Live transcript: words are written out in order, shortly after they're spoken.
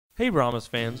Hey Brahmas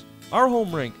fans, our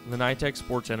home rink, the NYTEX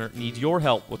Sports Centre, needs your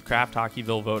help with Kraft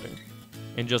Hockeyville voting.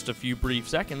 In just a few brief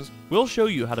seconds, we'll show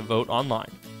you how to vote online.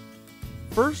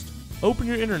 First, open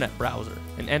your internet browser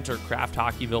and enter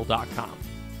krafthockeyville.com.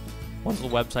 Once the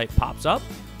website pops up,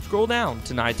 scroll down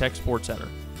to NYTEX Sports Centre.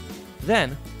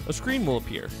 Then, a screen will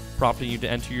appear, prompting you to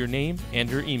enter your name and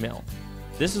your email.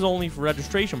 This is only for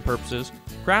registration purposes.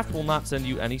 Kraft will not send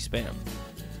you any spam.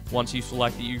 Once you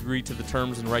select that you agree to the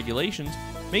terms and regulations,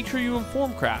 make sure you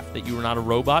inform Kraft that you are not a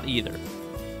robot either.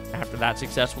 After that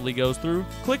successfully goes through,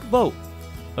 click Vote.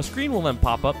 A screen will then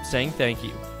pop up saying thank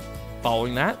you.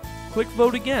 Following that, click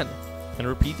Vote again, and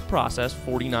repeat the process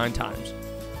 49 times.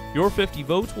 Your 50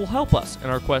 votes will help us in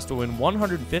our quest to win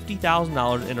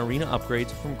 $150,000 in arena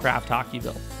upgrades from Kraft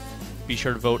Hockeyville. Be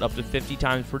sure to vote up to 50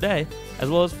 times per day, as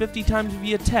well as 50 times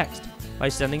via text by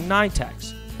sending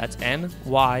NYTEX, that's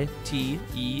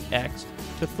NYTEX,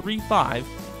 to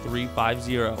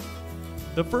 35350.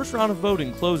 The first round of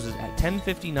voting closes at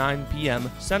 10:59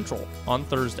 p.m. Central on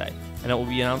Thursday, and it will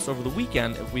be announced over the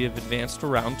weekend if we have advanced to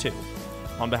round 2.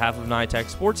 On behalf of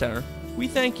NYTEX Sports Centre, we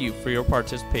thank you for your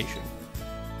participation.